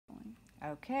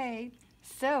Okay,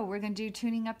 so we're going to do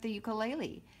tuning up the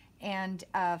ukulele. And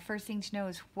first thing to know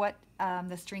is what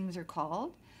the strings are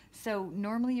called. So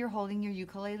normally you're holding your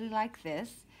ukulele like this,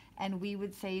 and we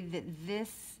would say that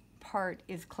this part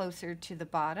is closer to the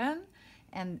bottom,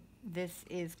 and this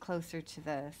is closer to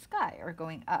the sky or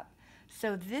going up.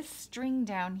 So this string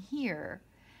down here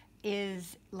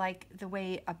is like the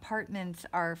way apartments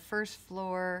are first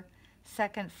floor,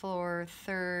 second floor,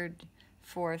 third,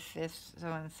 fourth, fifth, so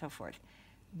on and so forth.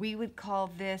 We would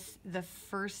call this the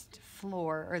first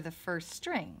floor or the first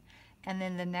string, and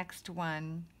then the next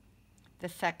one, the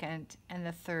second, and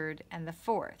the third, and the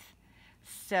fourth.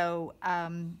 So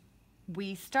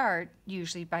we start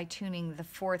usually by tuning the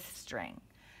fourth string.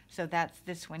 So that's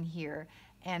this one here.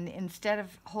 And instead of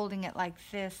holding it like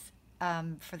this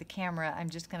for the camera, I'm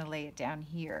just going to lay it down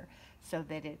here so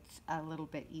that it's a little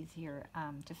bit easier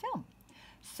to film.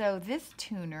 So this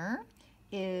tuner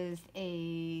is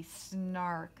a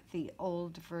snark, I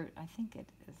think it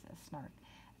is a snark,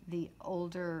 the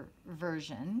older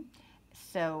version.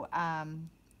 So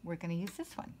we're going to use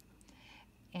this one.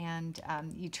 And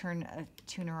you turn a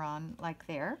tuner on like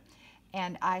there.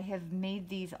 And I have made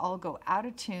these all go out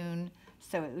of tune,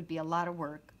 so it would be a lot of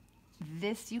work.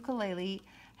 This ukulele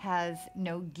has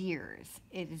no gears.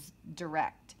 It is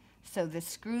direct. So the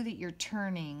screw that you're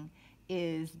turning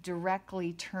is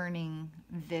directly turning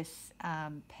this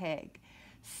peg.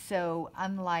 So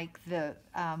unlike the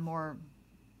more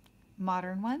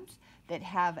modern ones that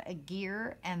have a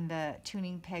gear and the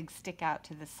tuning pegs stick out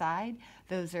to the side,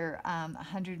 those are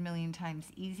 100 million times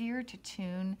easier to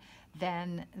tune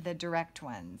than the direct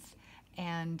ones.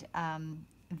 And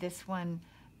this one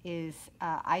is,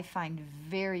 I find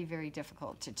very, very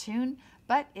difficult to tune,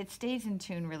 but it stays in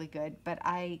tune really good. But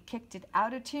I kicked it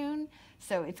out of tune,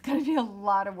 so it's going to be a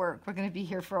lot of work. We're going to be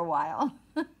here for a while.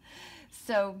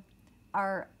 So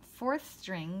our fourth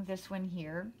string, this one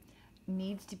here,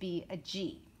 needs to be a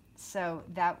G. So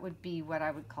that would be what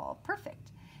I would call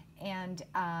perfect. And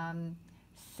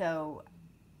so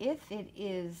if it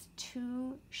is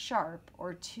too sharp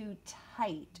or too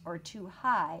tight or too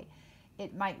high,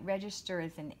 it might register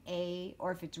as an A,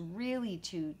 or if it's really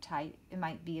too tight, it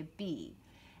might be a B.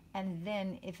 And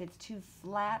then if it's too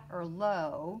flat or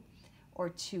low or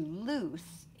too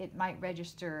loose, it might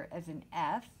register as an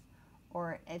F,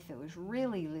 or if it was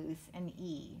really loose, an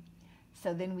E.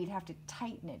 So then we'd have to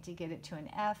tighten it to get it to an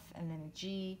F and then a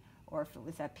G, or if it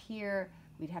was up here,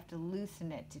 we'd have to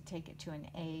loosen it to take it to an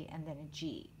A and then a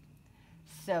G.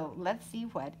 So let's see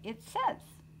what it says.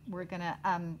 We're gonna,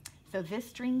 so this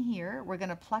string here, we're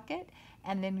gonna pluck it,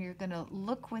 and then you're gonna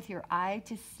look with your eye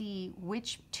to see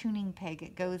which tuning peg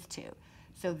it goes to.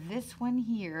 So this one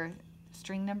here,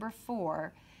 string number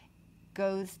 4,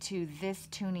 goes to this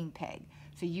tuning peg.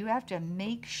 So you have to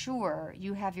make sure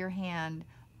you have your hand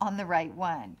on the right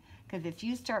one, because if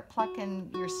you start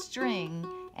plucking your string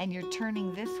and you're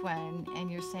turning this one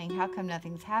and you're saying, how come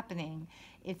nothing's happening?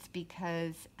 It's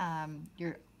because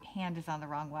your hand is on the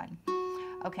wrong one.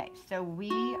 Okay, so we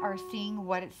are seeing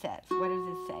what it says. What does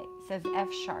it say? It says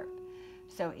F sharp.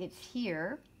 So it's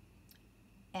here,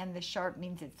 and the sharp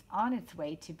means it's on its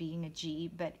way to being a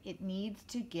G, but it needs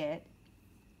to get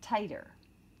tighter,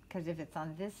 because if it's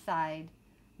on this side,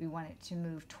 we want it to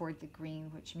move toward the green,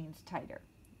 which means tighter.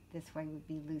 This way would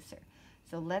be looser.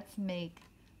 So let's make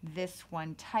this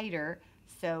one tighter,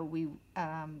 so we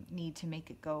need to make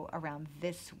it go around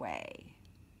this way.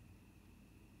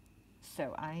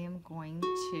 So I am going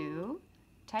to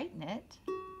tighten it,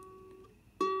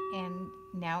 and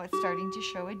now it's starting to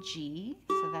show a G,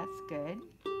 so that's good.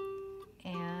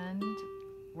 And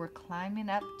we're climbing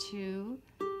up to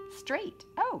straight.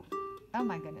 Oh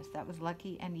my goodness, that was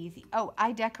lucky and easy. Oh,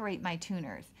 I decorate my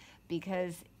tuners,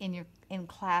 because in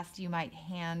class you might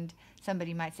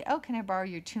somebody might say, oh, can I borrow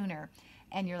your tuner?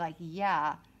 And you're like,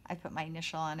 yeah, I put my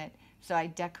initial on it. So I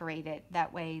decorate it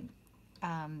that way.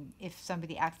 If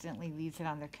somebody accidentally leaves it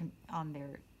on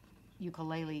their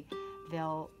ukulele,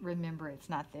 they'll remember it's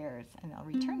not theirs and they'll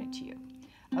return it to you.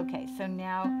 Okay, so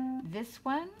now this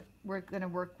one, we're going to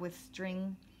work with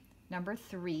string number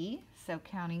 3. So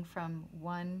counting from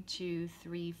 1, 2,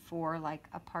 3, 4, like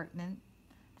apartment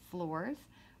floors,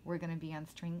 we're going to be on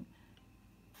string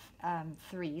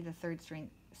 3, the third string.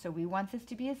 So we want this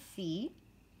to be a C,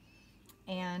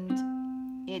 and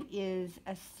it is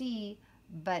a C,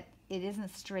 but it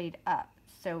isn't straight up.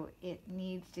 So it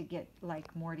needs to get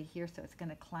like more to here, so it's going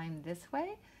to climb this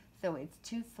way. So it's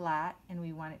too flat, and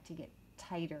we want it to get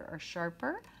tighter or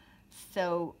sharper.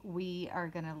 So we are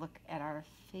going to look at our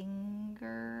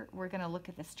finger. We're going to look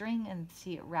at the string and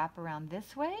see it wrap around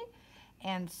this way.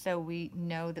 And so we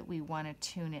know that we want to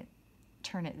tune it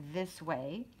turn it this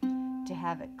way to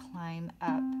have it climb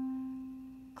up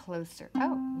closer.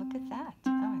 Oh, look at that. Oh,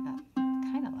 I got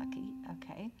kind of lucky.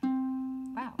 Okay.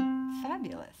 Wow,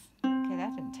 fabulous. Okay,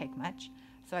 that didn't take much.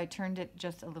 So I turned it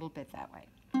just a little bit that way.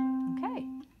 Okay.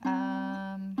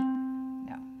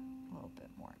 No, a little bit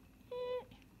more.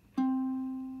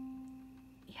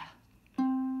 Yeah.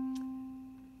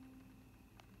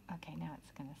 Okay, now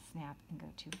it's going to snap and go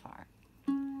too far.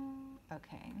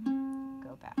 Okay,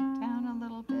 go back down a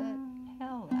little bit.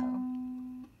 Hello.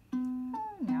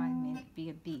 Oh, now I made it be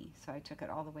a B, so I took it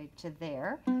all the way to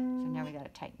there. So now we got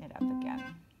to tighten it up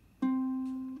again.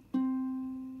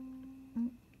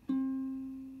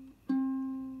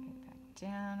 Okay, back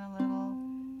down a little.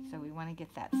 So we want to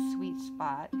get that sweet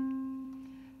spot.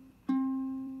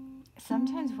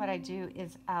 Sometimes what I do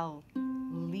is I'll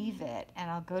leave it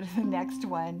and I'll go to the next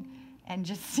one and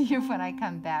just see if when I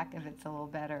come back if it's a little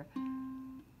better.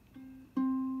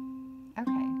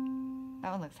 Okay,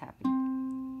 that one looks happy.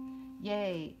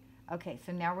 Yay. Okay,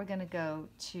 so now we're going to go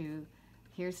to,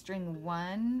 here's string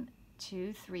 1,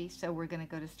 2, 3. So we're going to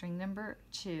go to string number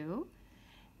 2.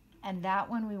 And that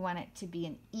one we want it to be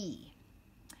an E.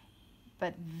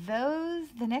 But the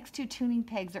next two tuning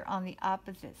pegs are on the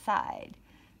opposite side.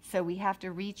 So we have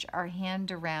to reach our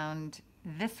hand around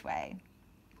this way.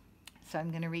 So I'm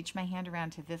going to reach my hand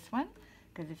around to this one,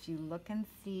 because if you look and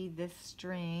see, this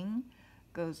string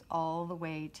goes all the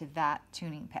way to that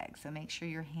tuning peg. So make sure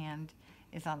your hand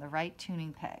is on the right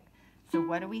tuning peg. So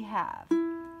what do we have?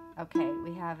 Okay,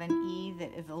 we have an E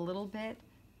that is a little bit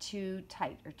too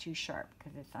tight or too sharp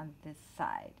because it's on this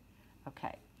side.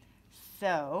 Okay,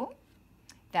 so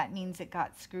that means it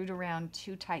got screwed around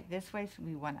too tight this way, so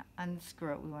we want to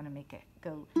unscrew it. We want to make it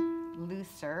go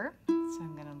looser. So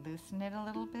I'm going to loosen it a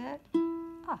little bit.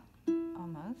 Ah,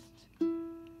 almost.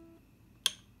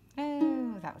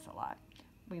 Oh, that was a lot.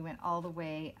 We went all the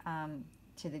way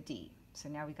to the D. So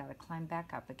now we got to climb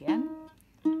back up again.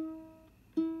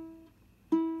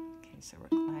 Okay, so we're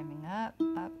climbing up,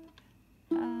 up,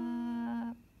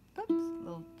 up. Oops, a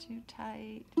little too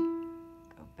tight.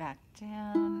 Go back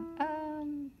down.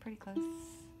 Pretty close.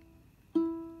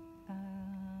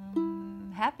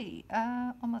 Happy.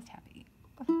 Almost happy.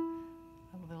 A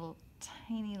little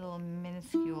tiny little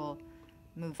minuscule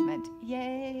movement.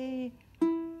 Yay!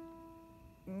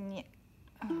 Yeah.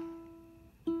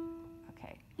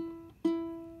 Okay.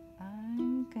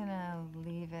 I'm gonna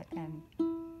leave it and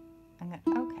I'm gonna,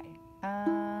 okay.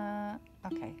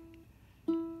 Okay.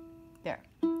 There.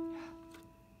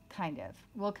 Kind of.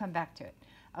 We'll come back to it.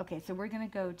 Okay, so we're gonna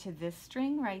go to this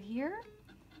string right here.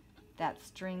 That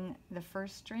string, the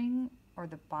first string or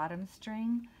the bottom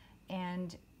string,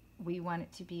 and we want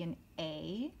it to be an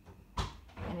A.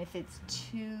 And if it's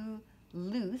too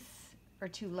loose or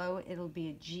too low, it'll be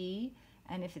a G.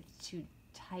 And if it's too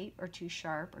tight or too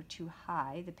sharp or too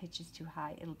high, the pitch is too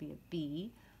high, it'll be a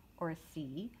B or a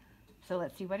C. So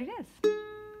let's see what it is.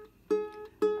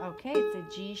 Okay, it's a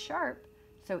G sharp,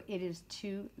 so it is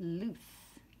too loose.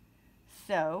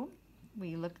 So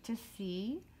we look to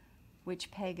see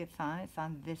which peg it's on. It's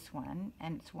on this one,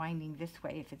 and it's winding this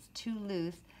way. If it's too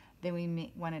loose, then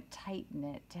we want to tighten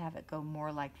it to have it go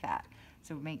more like that.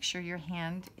 So make sure your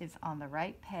hand is on the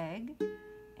right peg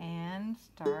and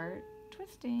start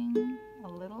twisting a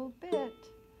little bit.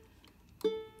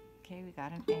 Okay, we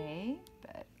got an A,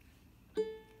 but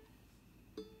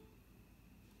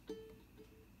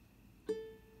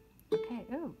okay,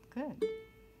 oh, good.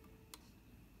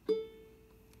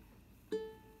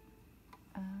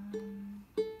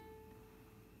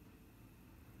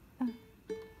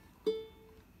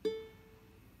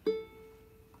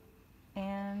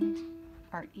 And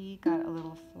our E got a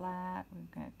little flat.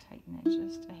 We're going to tighten it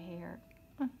just a hair.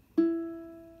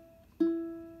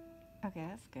 Okay,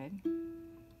 that's good.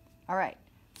 All right,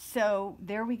 so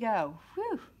there we go.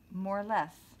 Whew, more or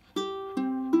less.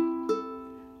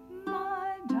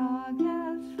 My dog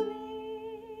has fleas.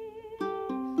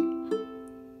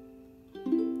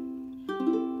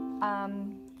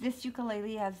 This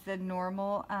ukulele has the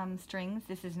normal strings.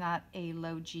 This is not a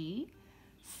low G.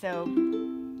 So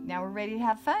now we're ready to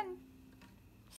have fun.